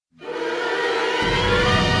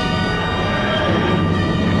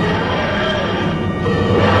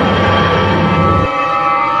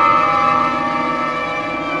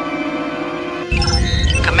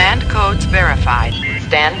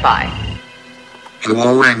stand by.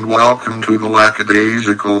 Hello and welcome to the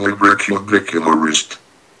Lackadaisical Libricularist.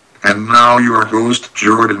 And now your host,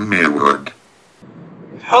 Jordan Maywood.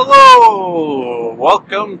 Hello!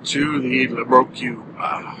 Welcome to the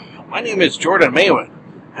LibroCube. My name is Jordan Maywood,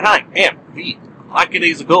 and I am the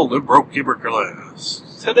Lackadaisical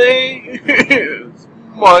Librocubiculist. Today is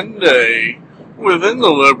Monday within the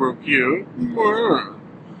LibroCube.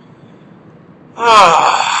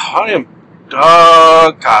 I am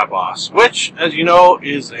Doug Kaiboss, which, as you know,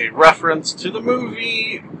 is a reference to the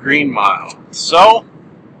movie Green Mile. So,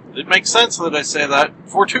 it makes sense that I say that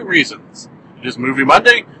for two reasons. It is Movie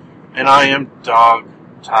Monday, and I am Dog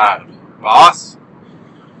Tad Boss.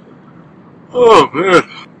 Oh, man.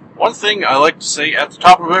 One thing I like to say at the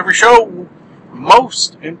top of every show,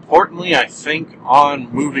 most importantly, I think,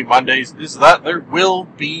 on Movie Mondays, is that there will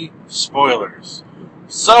be spoilers.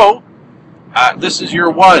 So, this is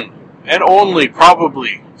your one and only,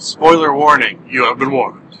 probably, spoiler warning. You have been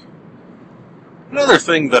warned. Another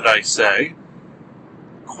thing that I say,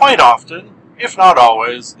 quite often, if not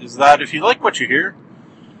always, is that if you like what you hear,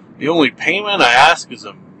 the only payment I ask is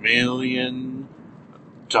 $1 million.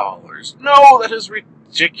 No, that is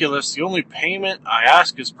ridiculous. The only payment I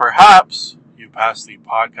ask is perhaps you pass the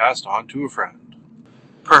podcast on to a friend.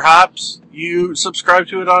 Perhaps you subscribe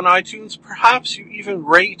to it on iTunes. Perhaps you even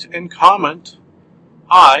rate and comment.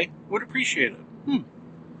 I would appreciate it.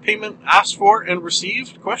 Payment asked for and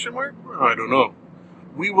received? Question mark? I don't know.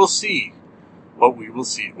 We will see. What we will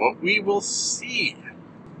see. What we will see.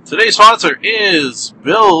 Today's sponsor is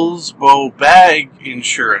Bill's Bow Bag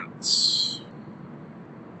Insurance.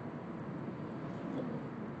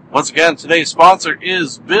 Once again, today's sponsor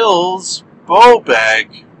is Bill's Bow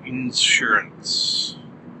Bag Insurance.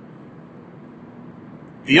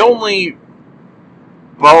 The only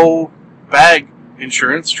bow bag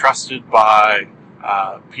insurance trusted by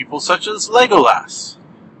people such as Legolas,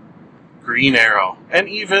 Green Arrow, and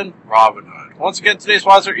even Robin Hood. Once again, today's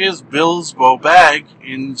sponsor is Bill's Bow Bag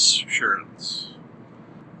Insurance.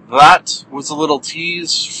 That was a little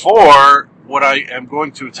tease for what I am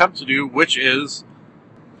going to attempt to do, which is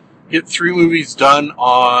get 3 movies done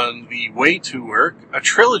on the way to work, a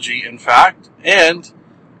trilogy, in fact, and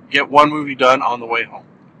get 1 movie done on the way home.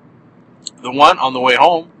 The one on the way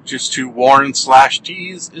home, just to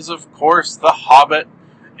warn/tease, is of course The Hobbit,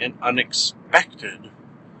 An Unexpected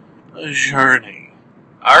Journey.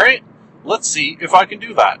 Alright, let's see if I can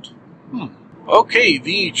do that. Okay,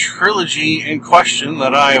 the trilogy in question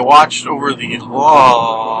that I watched over the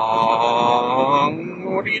long...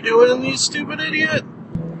 What are you doing, you stupid idiot?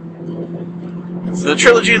 The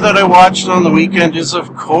trilogy that I watched on the weekend is,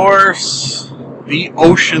 of course, the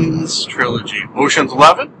Oceans trilogy. Oceans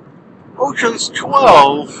 11, Oceans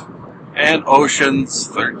 12, and Oceans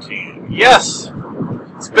 13. Yes,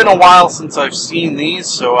 it's been a while since I've seen these,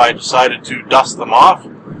 so I decided to dust them off.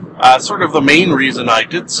 Sort of the main reason I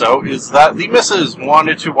did so is that the missus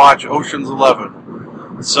wanted to watch Oceans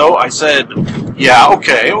 11. So I said, yeah,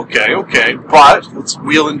 okay, but let's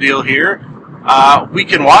wheel and deal here. We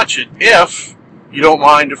can watch it if you don't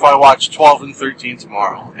mind if I watch 12 and 13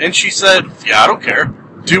 tomorrow. And she said, yeah, I don't care.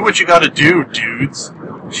 Do what you gotta do, dudes.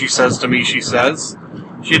 She says to me, she says.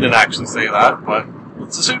 She didn't actually say that, but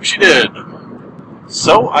let's assume she did.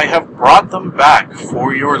 So I have brought them back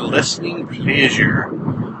for your listening pleasure.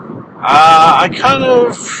 I kind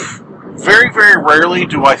of, very, very rarely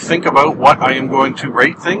do I think about what I am going to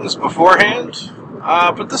rate things beforehand.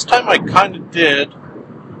 But this time I kind of did.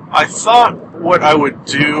 I thought what I would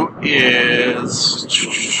do is...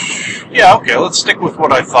 Yeah, okay, let's stick with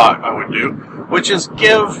what I thought I would do, which is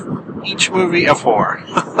give each movie a 4.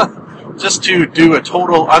 Just to do a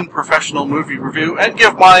total unprofessional movie review and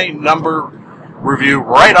give my number review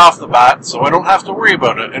right off the bat so I don't have to worry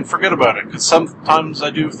about it and forget about it, because sometimes I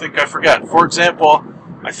do think I forget. For example,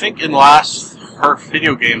 I think in last Herf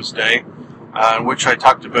Video Games Day, in which I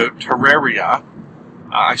talked about Terraria,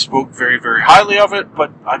 I spoke very, very highly of it,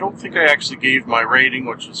 but I don't think I actually gave my rating,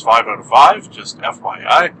 which is 5 out of 5, just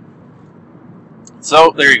FYI.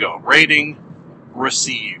 So, there you go. Rating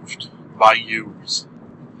received by yous.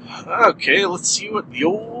 Okay, let's see what the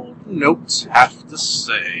old notes have to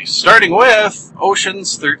say. Starting with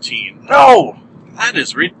Oceans 13. No! That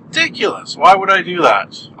is ridiculous. Why would I do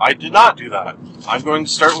that? I did not do that. I'm going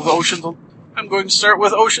to start with Oceans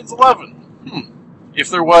 11. If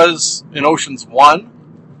there was an Oceans 1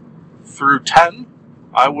 through 10,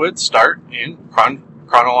 I would start in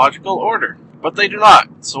chronological order. But they do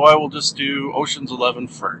not, so I will just do Oceans 11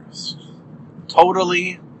 first.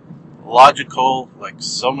 Totally logical, like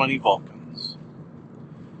so many Vulcans.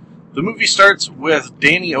 The movie starts with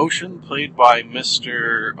Danny Ocean, played by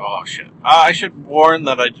Mr. Oh, shit. I should warn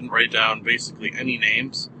that I didn't write down basically any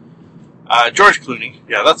names. George Clooney.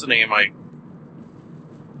 Yeah, that's a name I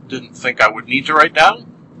didn't think I would need to write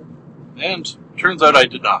down. And turns out I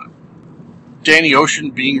did not. Danny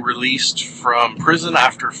Ocean being released from prison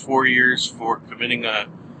after 4 years for committing a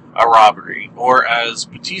robbery. Or as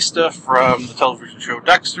Batista from the television show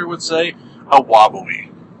Dexter would say, a wobbly.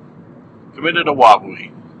 Committed a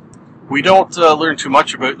wobbly. We don't learn too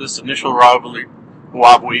much about this initial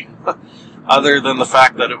wobbly, other than the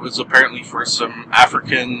fact that it was apparently for some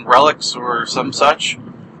African relics or some such.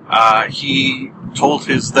 He told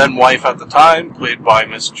his then wife at the time, played by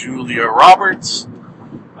Miss Julia Roberts,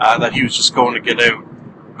 that he was just going to get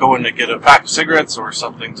a pack of cigarettes or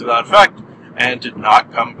something to that effect, and did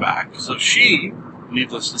not come back. So she,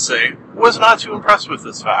 needless to say, was not too impressed with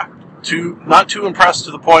this fact. Not too impressed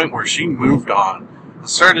to the point where she moved on.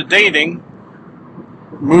 Started dating,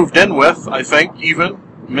 moved in with, I think, even,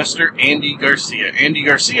 Mr. Andy Garcia. Andy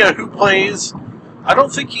Garcia, who plays, I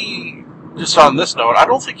don't think he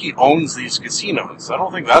owns these casinos. I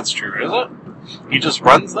don't think that's true, is it? He just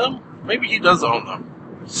runs them? Maybe he does own them.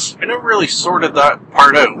 I never really sorted that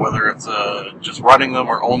part out, whether it's just running them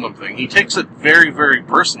or own them thing. He takes it very, very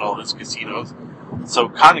personal, his casinos, so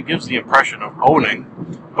kind of gives the impression of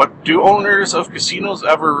owning. But do owners of casinos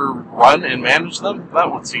ever run and manage them? That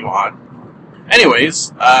would seem odd.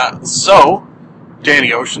 Anyways, so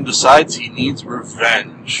Danny Ocean decides he needs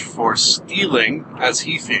revenge for stealing, as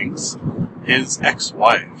he thinks, his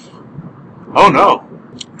ex-wife. Oh no.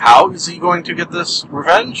 How is he going to get this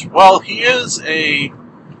revenge? Well, he is a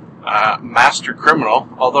master criminal,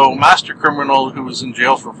 although master criminal who was in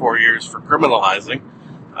jail for 4 years for criminalizing.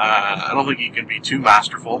 I don't think he can be too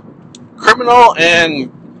masterful. Criminal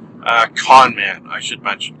and con man, I should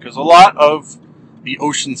mention, because a lot of the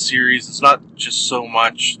Ocean series is not just so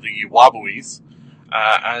much the wobblies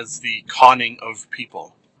as the conning of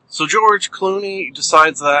people. So George Clooney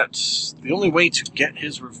decides that the only way to get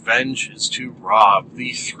his revenge is to rob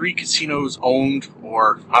the 3 casinos owned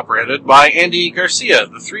or operated by Andy Garcia.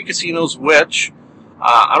 The 3 casinos which,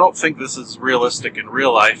 I don't think this is realistic in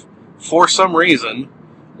real life, for some reason,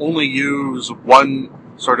 only use one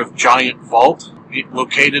sort of giant vault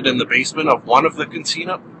located in the basement of one of the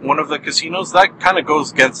casinos. That kind of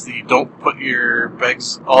goes against the don't put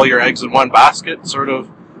all your eggs in one basket sort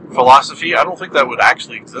of philosophy. I don't think that would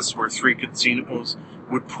actually exist where 3 casinos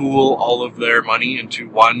would pool all of their money into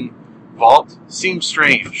one vault. Seems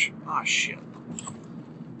strange. Ah, shit.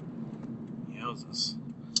 Yowzes.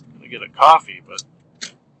 Gonna get a coffee, but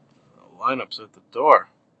the lineup's at the door.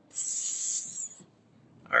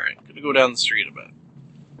 Alright, gonna go down the street a bit.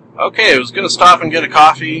 Okay, I was going to stop and get a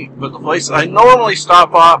coffee, but the place I normally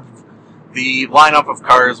stop off, the lineup of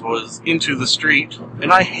cars was into the street,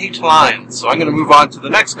 and I hate lines, so I'm going to move on to the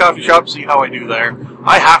next coffee shop, see how I do there.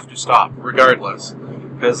 I have to stop, regardless,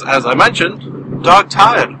 because, as I mentioned, dog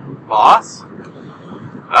tired, boss.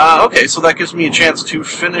 Okay, so that gives me a chance to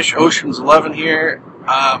finish Ocean's 11 here.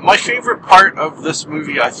 My favorite part of this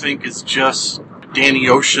movie, I think, is just Danny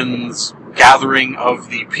Ocean's gathering of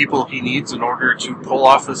the people he needs in order to pull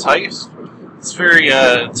off this heist. It's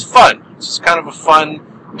it's fun. It's just kind of a fun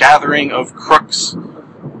gathering of crooks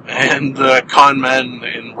and con men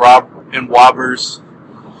and wobbers.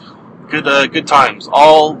 Good times.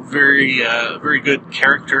 All very good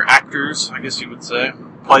character actors, I guess you would say,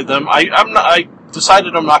 played them. I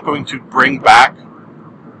decided I'm not going to bring back,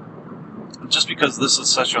 just because this is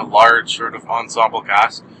such a large sort of ensemble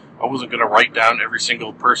cast. I wasn't going to write down every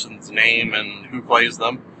single person's name and who plays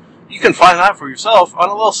them. You can find that for yourself on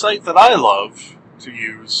a little site that I love to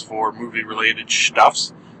use for movie-related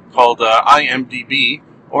stuffs called IMDb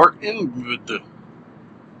or IMDb.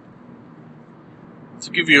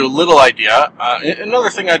 To give you a little idea,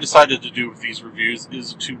 another thing I decided to do with these reviews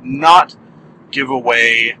is to not give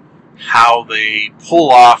away how they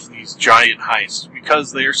pull off these giant heists,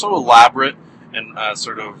 because they are so elaborate and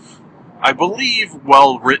sort of, I believe,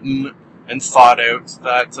 well written and thought out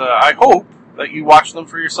that I hope that you watch them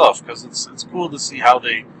for yourself, because it's cool to see how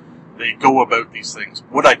they go about these things.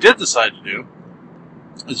 What I did decide to do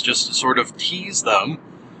is just to sort of tease them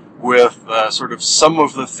with sort of some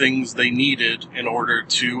of the things they needed in order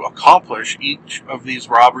to accomplish each of these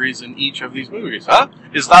robberies in each of these movies. Huh?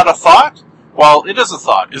 Is that a thought? Well, it is a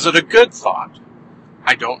thought. Is it a good thought?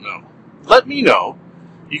 I don't know. Let me know.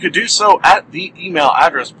 You could do so at the email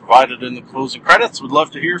address provided in the closing credits. Would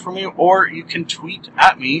love to hear from you. Or you can tweet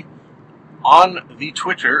at me on the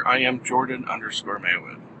Twitter. I am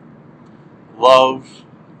Jordan_Maywood.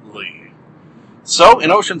 Lovely. So,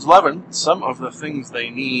 in Ocean's 11, some of the things they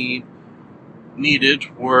need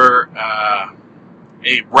needed were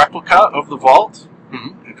a replica of the vault.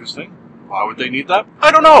 Interesting. Why would they need that?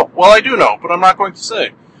 I don't know. Well, I do know, but I'm not going to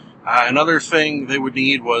say. Another thing they would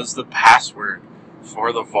need was the password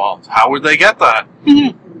for the vault. How would they get that?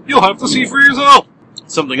 You'll have to see for yourself.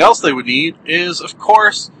 Something else they would need is, of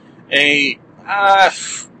course, a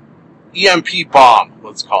EMP bomb,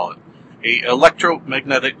 let's call it. A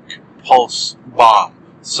electromagnetic pulse bomb.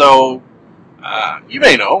 So, you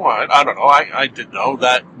may know, I don't know, I did know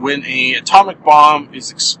that when an atomic bomb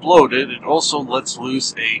is exploded, it also lets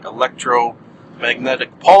loose a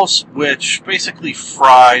electromagnetic pulse, which basically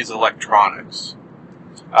fries electronics.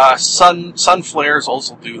 Sun flares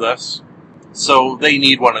also do this, so they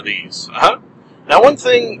need one of these. Now, one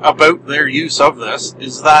thing about their use of this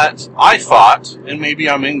is that I thought, and maybe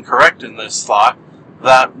I'm incorrect in this thought,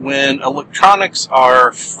 that when electronics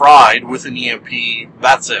are fried with an EMP,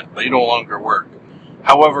 that's it. They no longer work.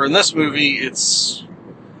 However, in this movie, it's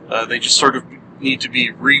they just sort of need to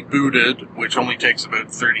be rebooted, which only takes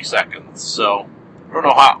about 30 seconds. So, I don't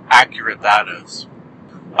know how accurate that is.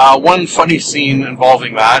 One funny scene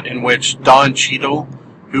involving that, in which Don Cheadle,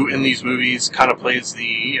 who in these movies kind of plays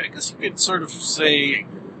the, I guess you could sort of say,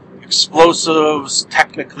 explosives,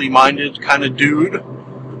 technically minded kind of dude,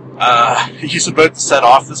 he's about to set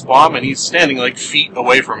off this bomb, and he's standing like feet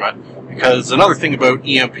away from it. Because another thing about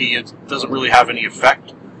EMP, it doesn't really have any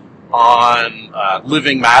effect on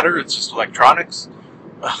living matter, it's just electronics.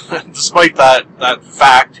 Despite that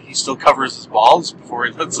fact, he still covers his balls before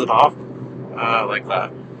he lets it off. Like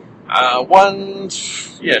that. One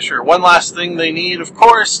last thing they need, of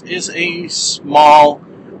course, is a small,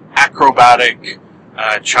 acrobatic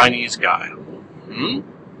Chinese guy.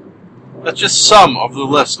 That's just some of the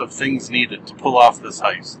list of things needed to pull off this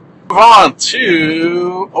heist. Move on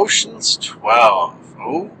to Ocean's 12.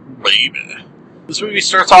 Oh, baby. This movie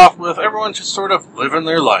starts off with everyone just sort of living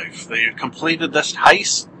their life. They completed this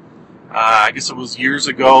heist, I guess it was years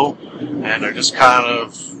ago, and they're just kind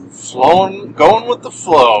of going with the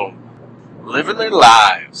flow, living their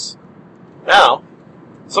lives. Now,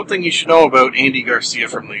 something you should know about Andy Garcia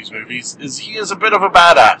from these movies is he is a bit of a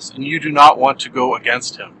badass, and you do not want to go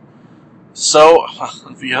against him. So,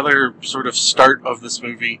 the other sort of start of this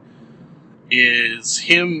movie is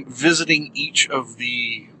him visiting each of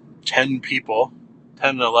the 10 people,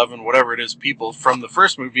 10, 11, whatever it is, people from the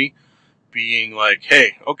first movie, being like,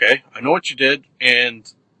 hey, okay, I know what you did, and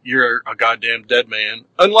you're a goddamn dead man,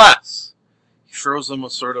 unless he throws them a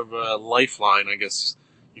sort of a lifeline, I guess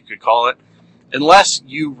you could call it, unless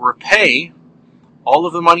you repay all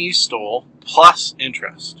of the money you stole, plus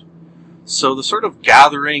interest. So the sort of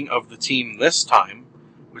gathering of the team this time,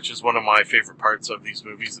 which is one of my favorite parts of these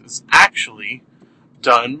movies, is actually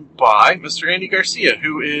done by Mr. Andy Garcia,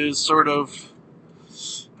 who is sort of,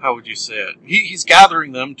 how would you say it? He's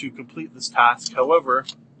gathering them to complete this task. However,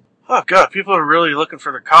 oh god, people are really looking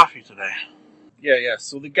for their coffee today. Yeah,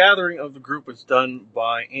 so the gathering of the group is done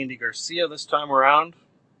by Andy Garcia this time around.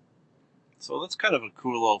 So that's kind of a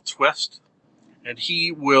cool little twist. And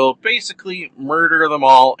he will basically murder them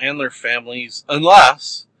all and their families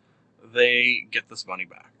unless they get this money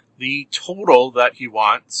back. The total that he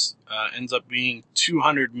wants ends up being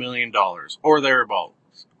 $200 million, or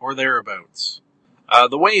thereabouts.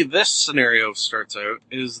 The way this scenario starts out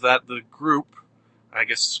is that the group, I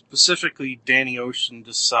guess specifically Danny Ocean,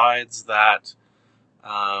 decides that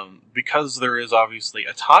because there is obviously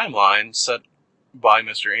a timeline set by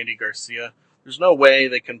Mr. Andy Garcia, there's no way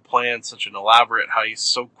they can plan such an elaborate heist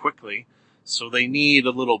so quickly, so they need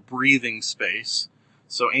a little breathing space.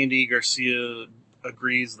 So Andy Garcia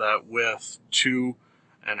agrees that with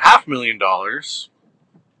 $2.5 million,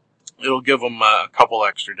 it'll give them a couple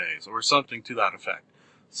extra days, or something to that effect.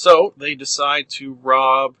 So they decide to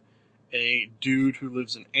rob a dude who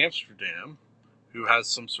lives in Amsterdam, who has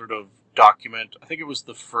some sort of document. I think it was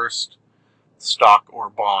the first stock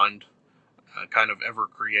or bond kind of ever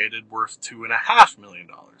created, worth $2.5 million.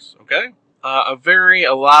 Okay? A very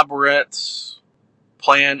elaborate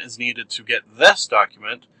plan is needed to get this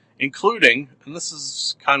document, including, and this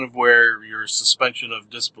is kind of where your suspension of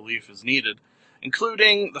disbelief is needed,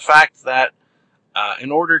 including the fact that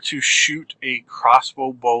in order to shoot a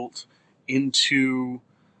crossbow bolt into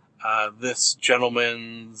this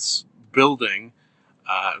gentleman's building,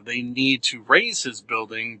 they need to raise his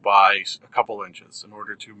building by a couple inches in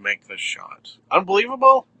order to make this shot.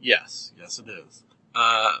 Unbelievable? Yes it is.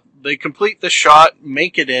 They complete the shot,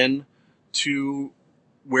 make it in to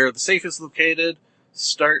where the safe is located,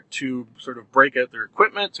 start to sort of break out their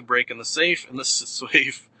equipment to break in the safe, and the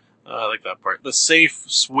safe, I like that part, the safe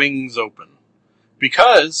swings open.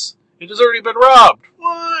 Because It has already been robbed.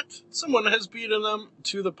 What? Someone has beaten them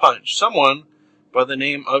to the punch. Someone by the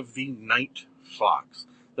name of the Night Fox.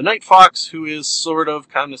 The Night Fox, who is sort of,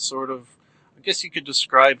 I guess you could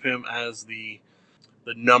describe him as the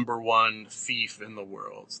number one thief in the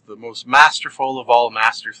world. The most masterful of all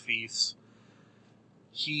master thieves.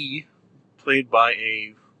 He, played by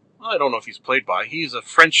I don't know if he's played by, he's a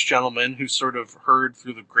French gentleman who sort of heard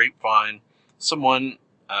through the grapevine someone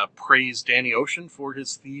praised Danny Ocean for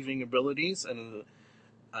his thieving abilities, and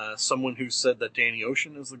someone who said that Danny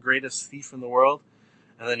Ocean is the greatest thief in the world.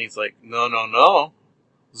 And then he's like, no,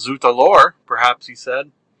 Zoot Allure, perhaps he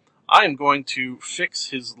said. I am going to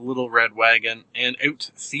fix his little red wagon and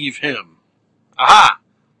out-thieve him. Aha!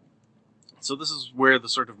 So this is where the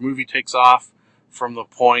sort of movie takes off, from the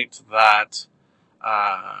point that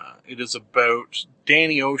it is about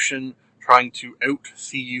Danny Ocean trying to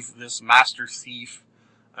out-thieve this master thief.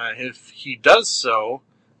 If he does so,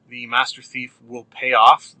 the master thief will pay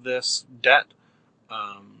off this debt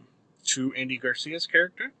to Andy Garcia's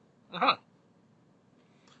character.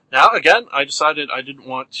 Now, again, I decided I didn't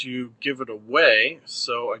want to give it away,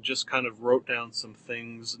 so I just kind of wrote down some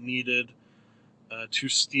things needed to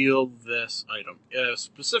steal this item.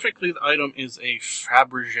 Specifically, the item is a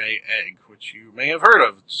Fabergé egg, which you may have heard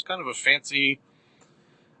of. It's kind of a fancy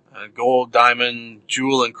gold, diamond,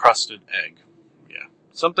 jewel-encrusted egg. Yeah.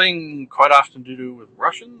 Something quite often to do with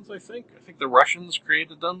Russians, I think. I think the Russians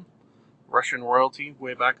created them. Russian royalty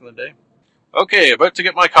way back in the day. Okay, about to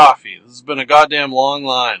get my coffee. This has been a goddamn long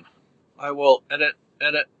line. I will edit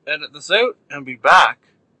this out and be back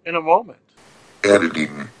in a moment.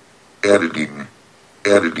 Editing.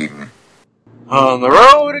 On the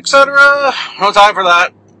road, etc. No time for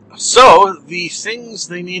that. So, the things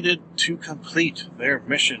they needed to complete their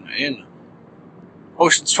mission in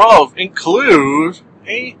Ocean's 12 include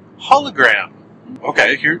a hologram.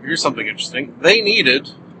 Okay, here's something interesting. They needed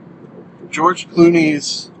George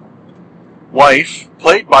Clooney's wife,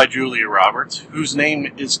 played by Julia Roberts, whose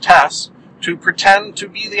name is Tess, to pretend to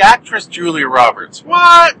be the actress Julia Roberts.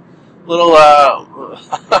 What? Little,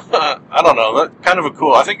 I don't know, that kind of a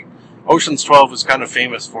cool, I think Ocean's 12 is kind of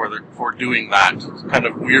famous for doing that kind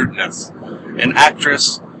of weirdness. An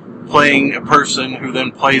actress playing a person who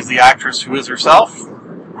then plays the actress who is herself.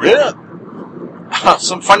 Yeah.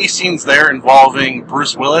 Some funny scenes there involving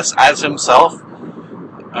Bruce Willis as himself,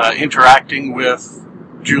 interacting with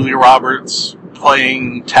Julia Roberts,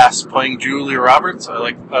 playing Tess, playing Julia Roberts. I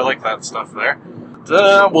like that stuff there.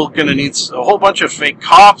 We're gonna need a whole bunch of fake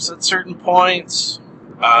cops at certain points.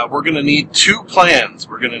 We're gonna need two plans.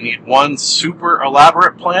 We're gonna need one super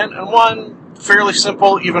elaborate plan and one fairly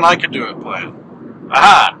simple, even I could do it plan.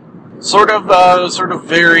 Aha! Sort of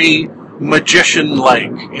very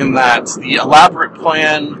magician-like in that the elaborate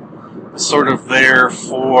plan is sort of there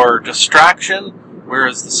for distraction,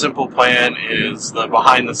 whereas the simple plan is the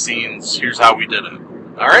behind-the-scenes, here's how we did it.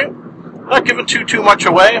 Alright? Not giving too much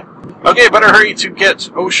away. Okay, better hurry to get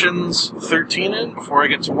Ocean's 13 in before I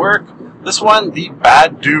get to work. This one, the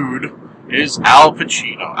bad dude, is Al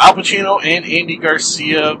Pacino. Al Pacino and Andy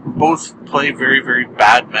Garcia both play very, very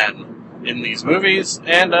bad men in these movies,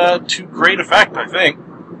 and to great effect, I think.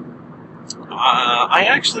 I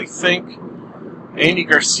actually think Andy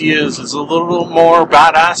Garcia's is a little more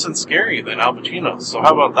badass and scary than Al Pacino's, so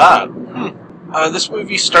how about that? This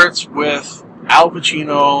movie starts with Al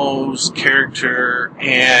Pacino's character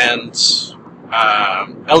and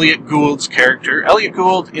Elliot Gould's character. Elliot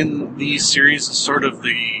Gould in these series is sort of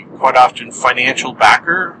the quite often financial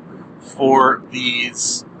backer for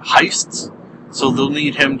these heists, so they'll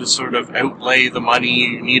need him to sort of outlay the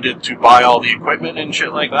money needed to buy all the equipment and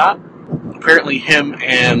shit like that. Apparently him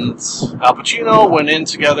and Al Pacino went in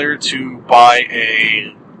together to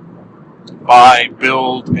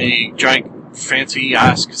build a giant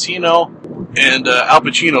fancy-ass casino, and Al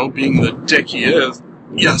Pacino, being the dick he is,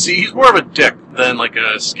 he's more of a dick than like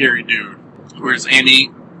a scary dude. Whereas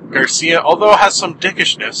Andy Garcia, although has some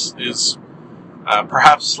dickishness, is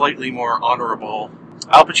perhaps slightly more honorable.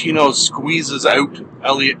 Al Pacino squeezes out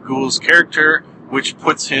Elliot Gould's character, which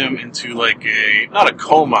puts him into like not a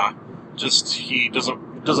coma, just he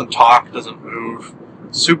doesn't talk, doesn't move,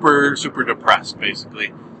 super depressed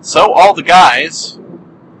basically. So all the guys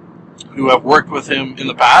who have worked with him in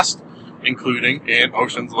the past, including in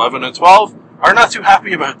Oceans 11 and 12, are not too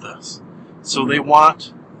happy about this. So they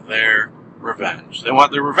want their revenge. They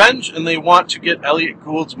want their revenge, and they want to get Elliot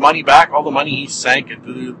Gould's money back, all the money he sank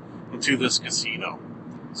into this casino.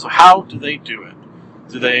 So how do they do it?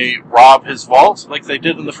 Do they rob his vault like they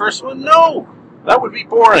did in the first one? No! That would be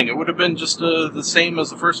boring. It would have been just the same as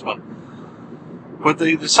the first one. what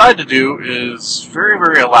they decide to do is very,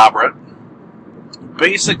 very elaborate.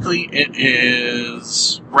 Basically, it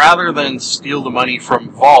is, rather than steal the money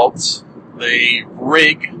from vaults, they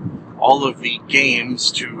rig all of the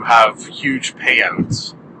games to have huge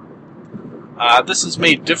payouts. This is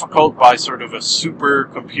made difficult by sort of a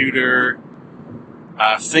supercomputer.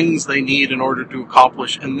 Things they need in order to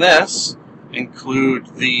accomplish in this include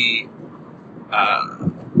the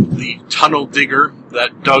tunnel digger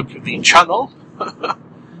that dug the channel.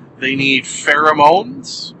 They need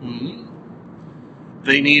pheromones. Mm-hmm.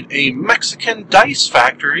 They need a Mexican dice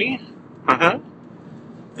factory.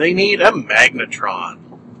 They need a magnetron.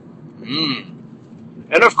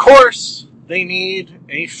 And of course, they need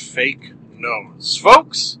a fake nose.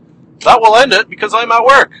 Folks, that will end it because I'm at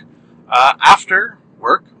work. After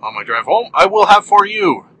work, on my drive home, I will have for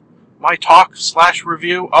you my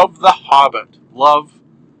talk/review of The Hobbit. Love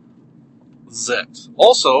it.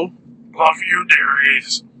 Also, love you,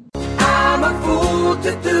 dearies. I'm a fool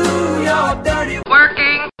to do your dirty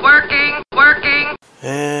Working.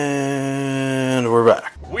 And we're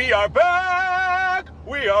back. We are back!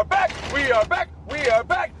 We are back! We are back! We are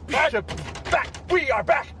back! Back! We are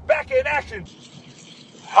back! Back in action!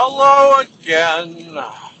 Hello again.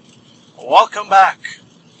 Welcome back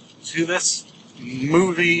to this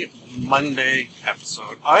Movie Monday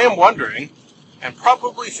episode. I am wondering, and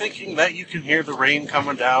probably thinking that you can hear the rain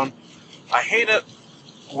coming down. I hate it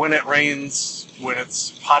when it rains, when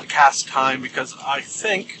it's podcast time, because I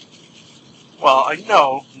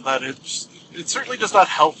know that it certainly does not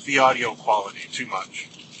help the audio quality too much.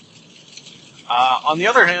 On the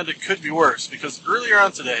other hand, it could be worse, because earlier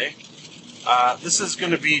on today, this is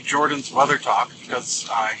going to be Jordan's weather talk, because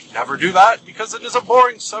I never do that, because it is a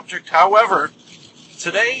boring subject. However,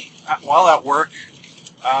 today, while at work,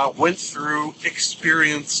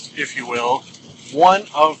 experienced, if you will, one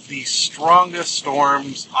of the strongest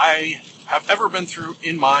storms I have ever been through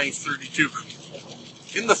in my 32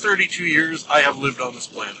 years I have lived on this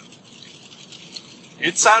planet.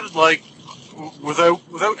 It sounded like,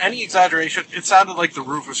 without any exaggeration, it sounded like the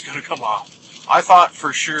roof was going to come off. I thought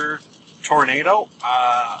for sure tornado.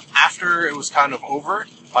 After it was kind of over,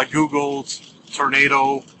 I googled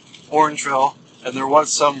tornado Orangeville, and there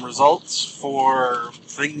was some results for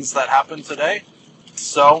things that happened today.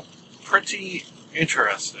 So, pretty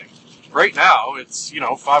interesting. Right now, it's,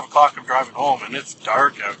 5 o'clock, I'm driving home, and it's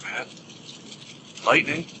dark out, man.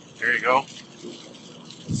 Lightning, there you go.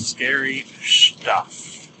 Scary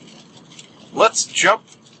stuff. Let's jump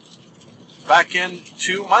back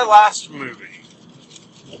into my last movie.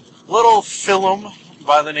 Little film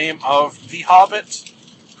by the name of The Hobbit,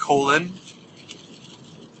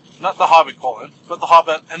 not The Hobbit, but The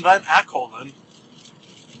Hobbit, and then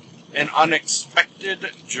An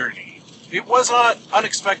Unexpected Journey. It was not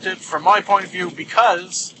unexpected from my point of view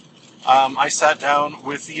because I sat down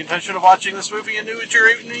with the intention of watching this movie and knew a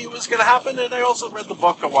journey was going to happen, and I also read the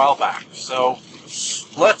book a while back. So,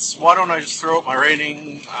 why don't I just throw out my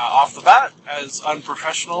rating off the bat, as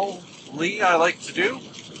unprofessionally I like to do.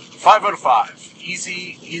 5 out of 5.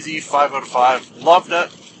 Easy 5 out of 5. Loved it.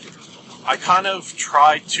 I kind of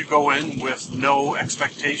tried to go in with no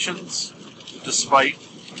expectations, despite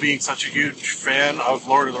being such a huge fan of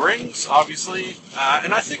Lord of the Rings, obviously.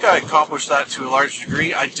 And I think I accomplished that to a large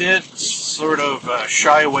degree. I did sort of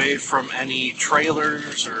shy away from any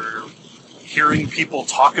trailers or hearing people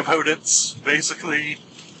talk about it, basically.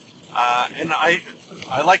 And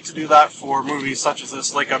I like to do that for movies such as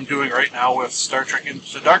this, like I'm doing right now with Star Trek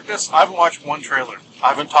Into Darkness. I haven't watched one trailer. I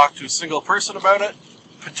haven't talked to a single person about it.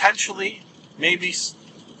 Potentially, maybe,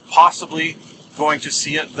 possibly going to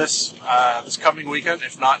see it this coming weekend,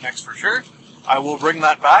 if not next for sure. I will bring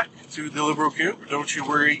that back to the Liberal Cube. Don't you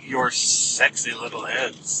worry your sexy little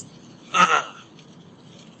heads.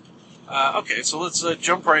 Okay, so let's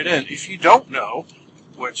jump right in. If you don't know,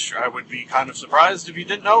 which I would be kind of surprised if you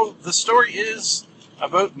didn't know, the story is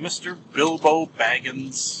about Mr. Bilbo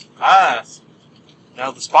Baggins.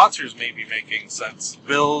 Now the sponsors may be making sense.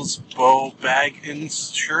 Bilbo Bag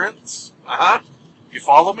Insurance. You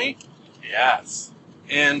follow me? Yes.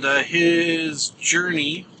 And his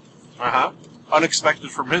journey, unexpected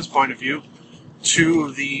from his point of view,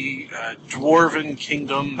 to the dwarven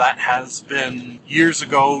kingdom that has been years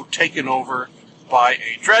ago taken over by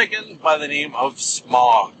a dragon by the name of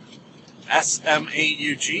Smaug.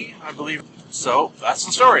 S-M-A-U-G, I believe. So, that's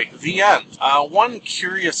the story. The end. One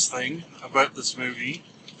curious thing about this movie,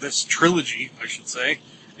 this trilogy, I should say,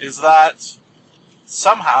 is that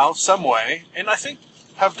somehow, some way, and I think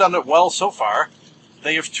have done it well so far,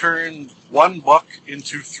 they have turned one book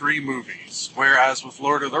into 3 movies, whereas with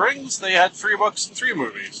Lord of the Rings, they had 3 books and 3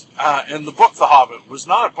 movies. And the book The Hobbit was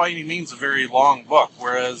not by any means a very long book,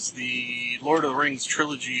 whereas the Lord of the Rings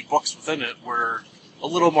trilogy books within it were a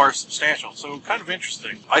little more substantial, so kind of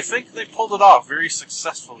interesting. I think they pulled it off very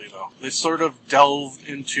successfully, though. They sort of delved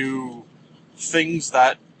into things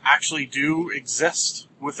that actually do exist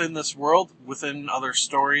within this world, within other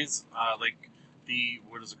stories, like the,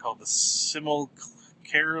 what is it called, the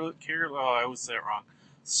I always say it wrong.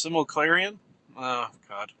 Simulaclarian? Oh,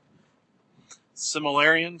 God.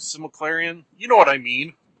 Simulaclarian? You know what I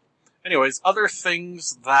mean. Anyways, other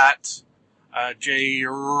things that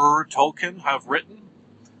J.R. Tolkien have written,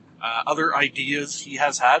 other ideas he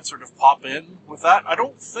has had sort of pop in with that. I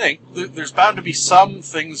don't think, there's bound to be some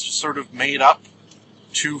things sort of made up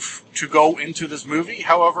to go into this movie.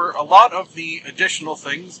 However, a lot of the additional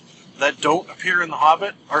things that don't appear in The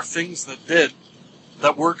Hobbit are things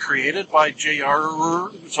that were created by J.R.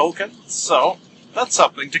 Tolkien. So, that's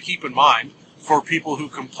something to keep in mind for people who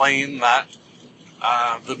complain that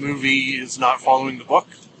the movie is not following the book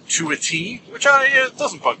to a T, which it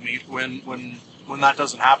doesn't bug me when that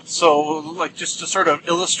doesn't happen. So, like, just to sort of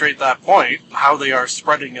illustrate that point, how they are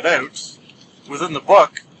spreading it out within the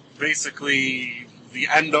book, basically the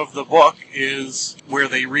end of the book is where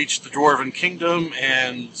they reach the Dwarven Kingdom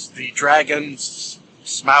and the dragon,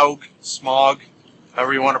 Smaug,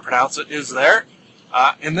 however you want to pronounce it, is there.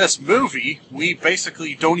 In this movie, we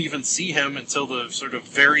basically don't even see him until the sort of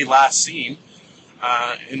very last scene,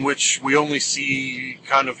 in which we only see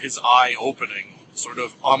kind of his eye opening, sort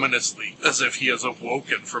of ominously, as if he has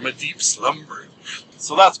awoken from a deep slumber.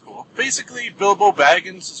 So that's cool. Basically, Bilbo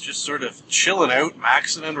Baggins is just sort of chilling out,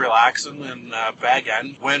 maxing and relaxing in Bag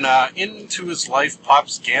End, when into his life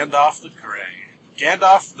pops Gandalf the Grey.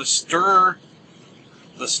 Gandalf, the stirrer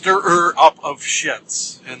up of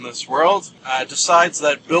shits in this world, decides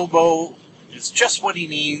that Bilbo is just what he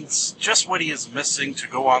needs, just what he is missing to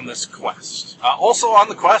go on this quest. Also on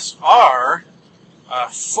the quest are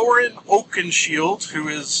Thorin Oakenshield, who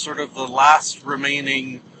is sort of the last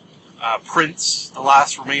remaining prince, the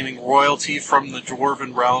last remaining royalty from the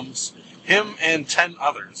Dwarven realms, him and 10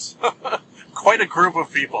 others. Quite a group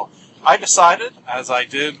of people. I decided, as I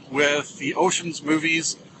did with the Oceans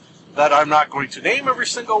movies, that I'm not going to name every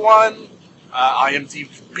single one.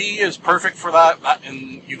 IMDb is perfect for that,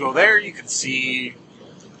 and you go there, you can see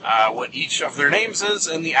what each of their names is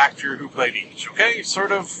and the actor who played each, okay?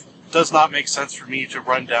 Sort of does not make sense for me to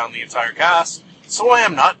run down the entire cast, so I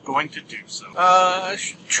am not going to do so. I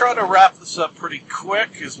should try to wrap this up pretty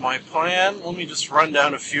quick, is my plan. Let me just run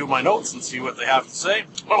down a few of my notes and see what they have to say.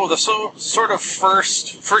 Oh, the sort of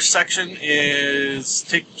first section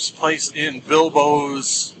takes place in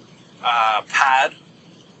Bilbo's pad.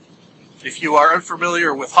 If you are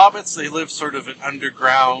unfamiliar with hobbits, they live sort of in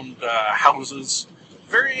underground houses,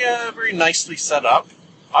 very nicely set up.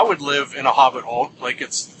 I would live in a hobbit hole. Like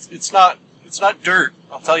it's not dirt,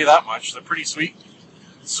 I'll tell you that much. They're pretty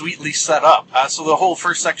sweetly set up. So the whole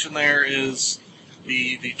first section there is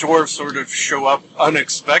the dwarves sort of show up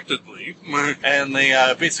unexpectedly, and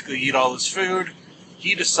they basically eat all this food.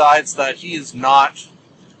 He decides that he is not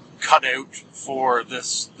cut out for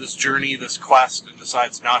this journey, this quest, and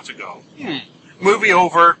decides not to go. Movie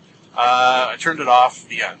over. I turned it off.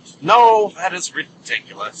 The end. No, that is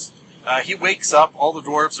ridiculous. He wakes up, all the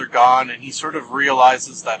dwarves are gone, and he sort of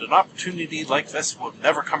realizes that an opportunity like this will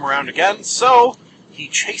never come around again, so he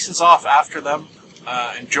chases off after them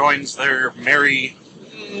and joins their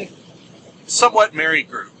somewhat merry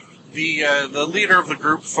group. The leader of the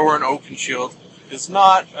group, Thorin Oakenshield, is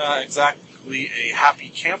not exactly a happy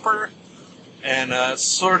camper, and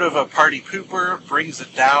sort of a party pooper, brings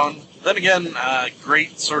it down. Then again,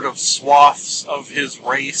 great sort of swaths of his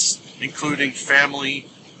race, including family,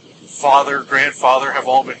 father, grandfather, have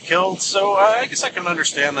all been killed, so I guess I can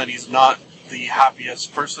understand that he's not the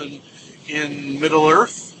happiest person in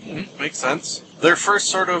Middle-earth. Makes sense. Their first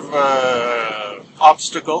sort of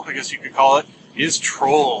obstacle, I guess you could call it, is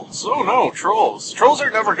trolls. Oh no, trolls. Trolls are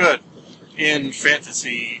never good in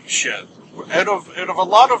fantasy shit. Out of a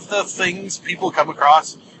lot of the things people come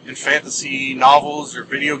across in fantasy novels or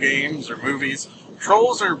video games or movies,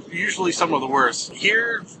 trolls are usually some of the worst.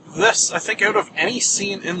 Here, I think out of any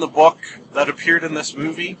scene in the book that appeared in this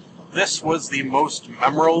movie, this was the most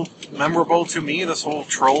memorable to me, this whole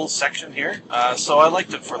troll section here. So I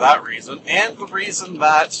liked it for that reason. And the reason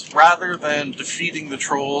that rather than defeating the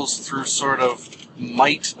trolls through sort of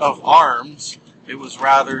might of arms, it was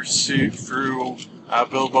rather through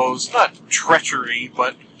Bilbo's, not treachery,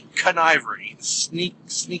 but connivery,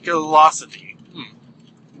 sneakolosity.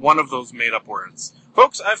 One of those made-up words.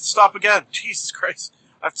 Folks, I have to stop again. Jesus Christ.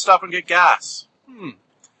 I have to stop and get gas.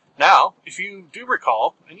 Now, if you do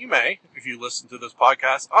recall, and you may, if you listen to this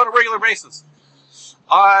podcast on a regular basis,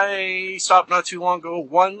 I stopped not too long ago,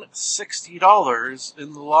 won $60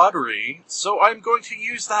 in the lottery, so I'm going to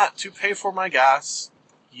use that to pay for my gas.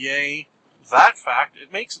 Yay. That fact,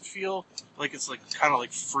 it makes it feel like it's like kind of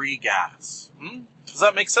like free gas. Does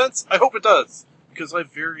that make sense? I hope it does, because I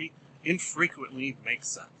very infrequently make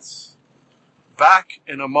sense. Back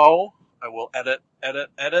in a mo, I will edit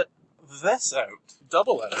this out.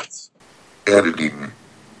 Double edits. Editing.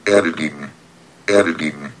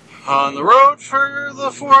 On the road for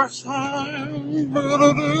the fourth time.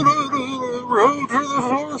 Road for the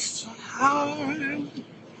fourth time.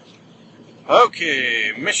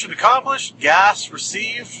 Okay, mission accomplished. Gas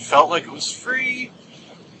received. Felt like it was free.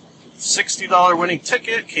 $60 winning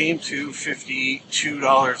ticket came to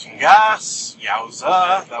 $52 in gas.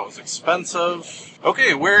 Yowza, that was expensive.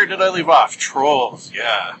 Okay, where did I leave off? Trolls,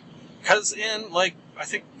 yeah. Because in, like, I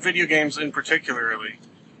think video games in particularly,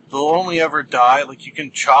 they'll only ever die, like, you can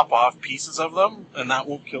chop off pieces of them, and that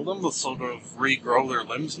won't kill them. They'll sort of regrow their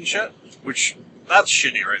limbs and shit, which, that's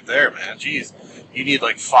shitty right there, man. Jeez. You need,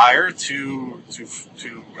 like, fire to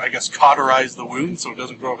I guess, cauterize the wound so it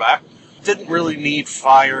doesn't grow back. Didn't really need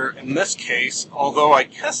fire in this case, although I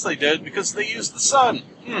guess they did because they used the sun.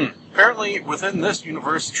 Apparently, within this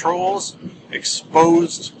universe, trolls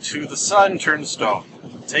exposed to the sun turn stone.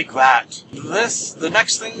 Take that. The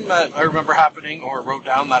next thing that I remember happening, or wrote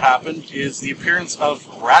down that happened, is the appearance of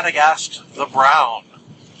Radagast the Brown,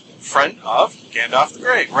 friend of Gandalf the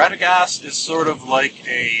Grey. Radagast is sort of like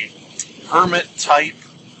a hermit type,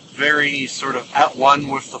 very sort of at one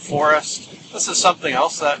with the forest. This is something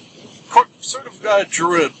else that sort of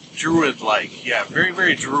druid-like. Yeah, very,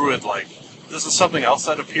 very druid-like. This is something else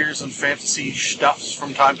that appears in fantasy stuffs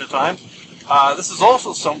from time to time. This is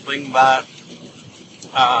also something that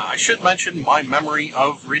I should mention. My memory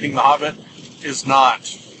of reading The Hobbit is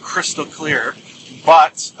not crystal clear,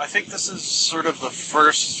 but I think this is sort of the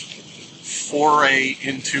first foray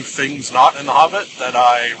into things not in The Hobbit that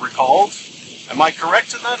I recalled. Am I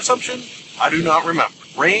correct in that assumption? I do not remember.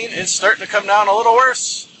 Rain is starting to come down a little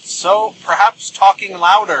worse, so perhaps talking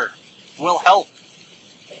louder will help.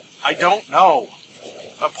 I don't know.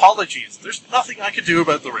 Apologies. There's nothing I could do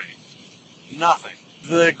about the rain. Nothing.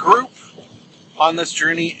 The group on this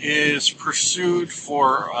journey is pursued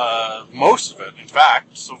for most of it, in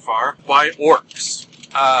fact, so far, by orcs.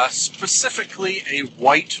 Specifically a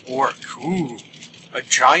white orc. Ooh, a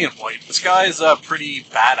giant white. This guy's pretty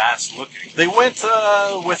badass looking. They went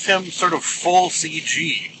with him sort of full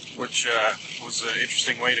CG, which was an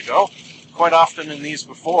interesting way to go. Quite often in these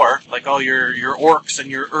before, like all your orcs and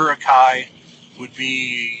your urukai would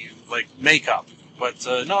be like makeup. But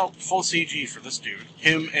no, full CG for this dude.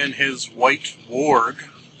 Him and his white warg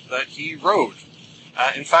that he rode.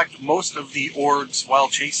 In fact, most of the orgs, while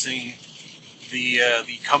chasing the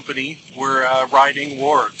company, were riding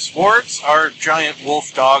wargs. Wargs are giant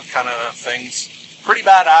wolf dog kind of things. Pretty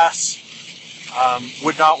badass.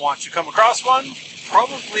 Would not want to come across one.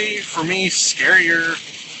 Probably, for me, scarier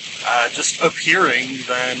just appearing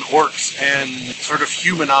than orcs and sort of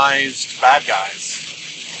humanized bad guys.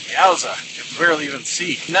 Yowza, could barely even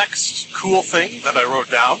see. Next cool thing that I wrote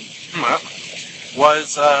down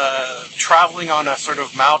was traveling on a sort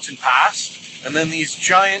of mountain pass, and then these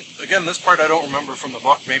giant, again, this part I don't remember from the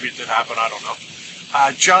book, maybe it did happen, I don't know.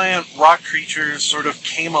 Giant rock creatures sort of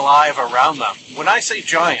came alive around them. When I say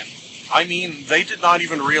giant, I mean they did not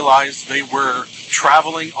even realize they were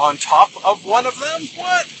traveling on top of one of them.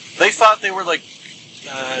 What? They thought they were like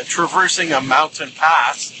traversing a mountain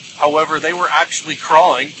pass. However, they were actually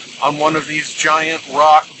crawling on one of these giant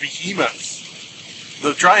rock behemoths.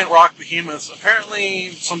 The giant rock behemoths,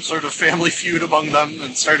 apparently some sort of family feud among them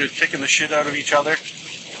and started kicking the shit out of each other.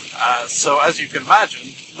 So as you can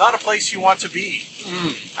imagine, not a place you want to be.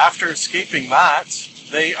 After escaping that,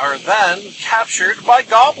 they are then captured by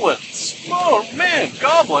goblins. Oh man,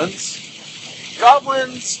 goblins.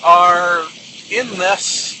 Goblins are, in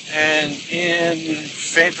this and in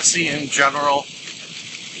fantasy in general,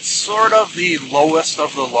 sort of the lowest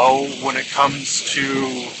of the low when it comes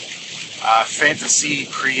to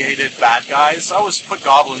fantasy-created bad guys. I always put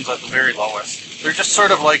goblins at the very lowest. They're just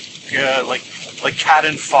sort of like cat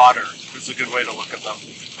and fodder is a good way to look at them.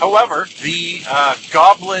 However, the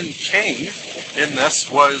Goblin King in this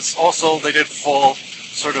was also, they did full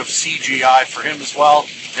sort of CGI for him as well,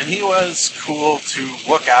 and he was cool to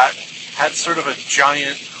look at. Had sort of a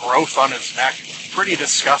giant growth on his neck. Pretty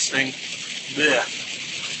disgusting. Blech.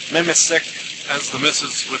 Mimicic, as the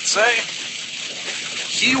missus would say.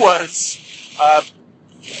 He was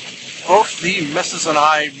both the missus and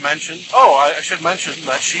I mentioned... Oh, I should mention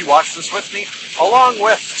that she watched this with me, along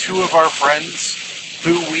with two of our friends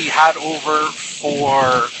who we had over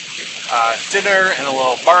for dinner and a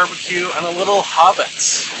little barbecue and a little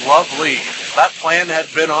Hobbit. Lovely. That plan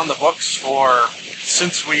had been on the books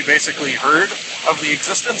since we basically heard of the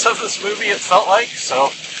existence of this movie, it felt like. So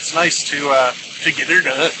it's nice to get her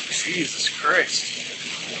to... Jesus Christ.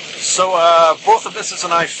 So both the missus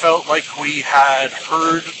and I felt like we had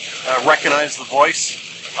recognized the voice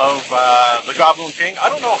of the Goblin King. I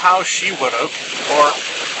don't know how she would have, or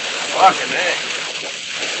fucking A.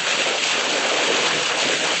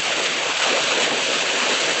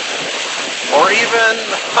 Or even,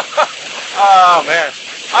 oh man,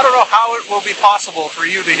 I don't know how it will be possible for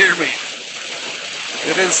you to hear me.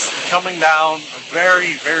 It is coming down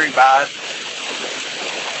very, very bad.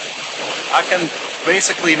 I can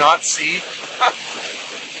basically not see.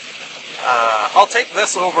 I'll take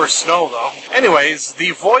this over snow, though. Anyways,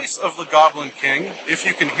 the voice of the Goblin King, if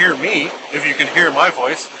you can hear me, if you can hear my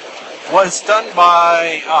voice, was done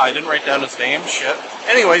by... I didn't write down his name, shit.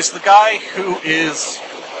 Anyways, the guy who is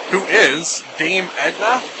Dame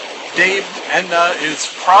Edna. Dame Edna is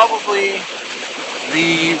probably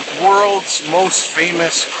the world's most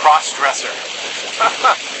famous cross-dresser.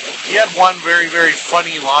 He had one very, very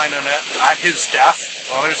funny line in it at his death.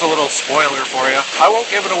 Well, there's a little spoiler for you. I won't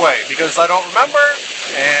give it away because I don't remember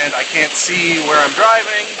and I can't see where I'm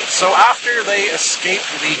driving. So after they escape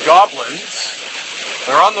the goblins,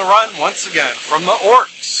 they're on the run once again from the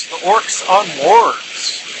orcs. The orcs on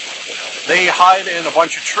wargs. They hide in a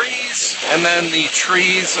bunch of trees, and then the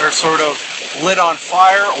trees are sort of lit on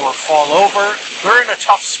fire or fall over. They're in a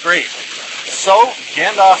tough scrape. So,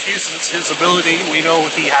 Gandalf uses his ability we know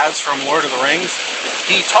he has from Lord of the Rings.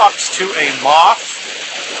 He talks to a moth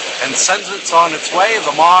and sends it on its way.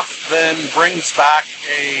 The moth then brings back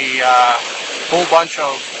a whole bunch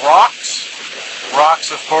of rocks.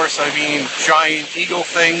 Rocks, of course, I mean giant eagle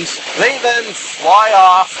things. They then fly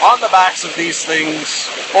off on the backs of these things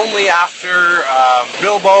only after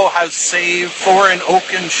Bilbo has saved Thorin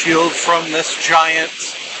Oakenshield from this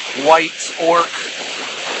giant white orc.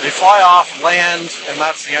 They fly off, land, and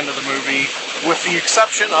that's the end of the movie, with the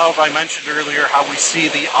exception of, I mentioned earlier, how we see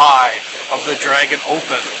the eye of the dragon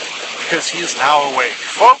open, because he is now awake.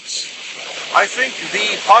 Folks, I think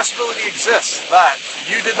the possibility exists that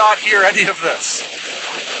you did not hear any of this.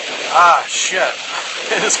 Ah, shit.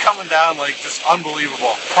 It is coming down like just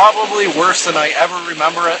unbelievable. Probably worse than I ever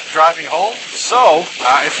remember it driving home. So,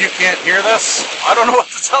 if you can't hear this, I don't know what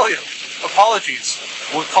to tell you. Apologies.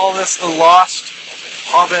 We'll call this the Lost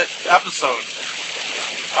Hobbit episode.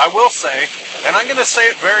 I will say, and I'm going to say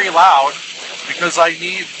it very loud, because I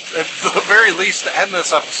need, at the very least, to end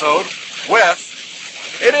this episode with,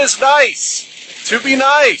 it is nice to be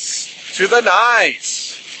nice to the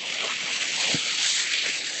nice.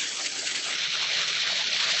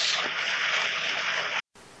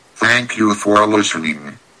 Thank you for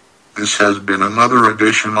listening. This has been another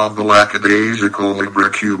edition of the Lackadaisical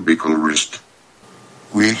Librocubicularist.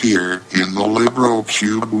 We here in the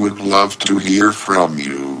Librocube would love to hear from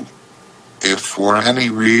you. If for any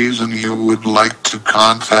reason you would like to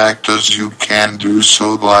contact us, you can do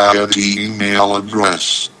so via the email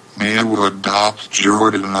address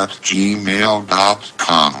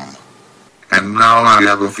maywood.jordan@gmail.com. And now I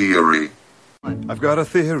have a theory. I've got a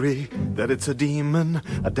theory that it's a demon,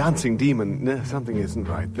 a dancing demon. No, something isn't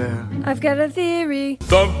right there. I've got a theory.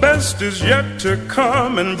 The best is yet to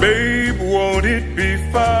come, and babe, won't it be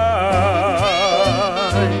fine?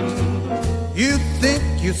 You think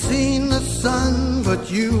you've seen the sun,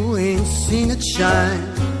 but you ain't seen it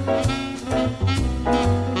shine.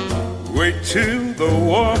 Wait till the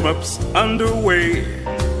warm-up's underway.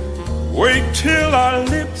 Wait till our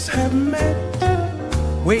lips have met.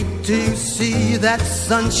 Wait till you see that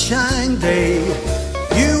sunshine day.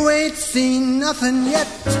 You ain't seen nothing yet.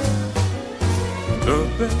 The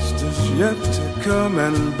best is yet to come,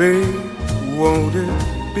 and babe, won't it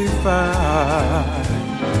be fine?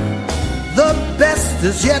 The best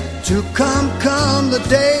is yet to come the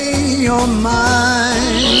day you're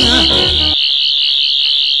mine.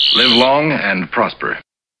 Live long and prosper.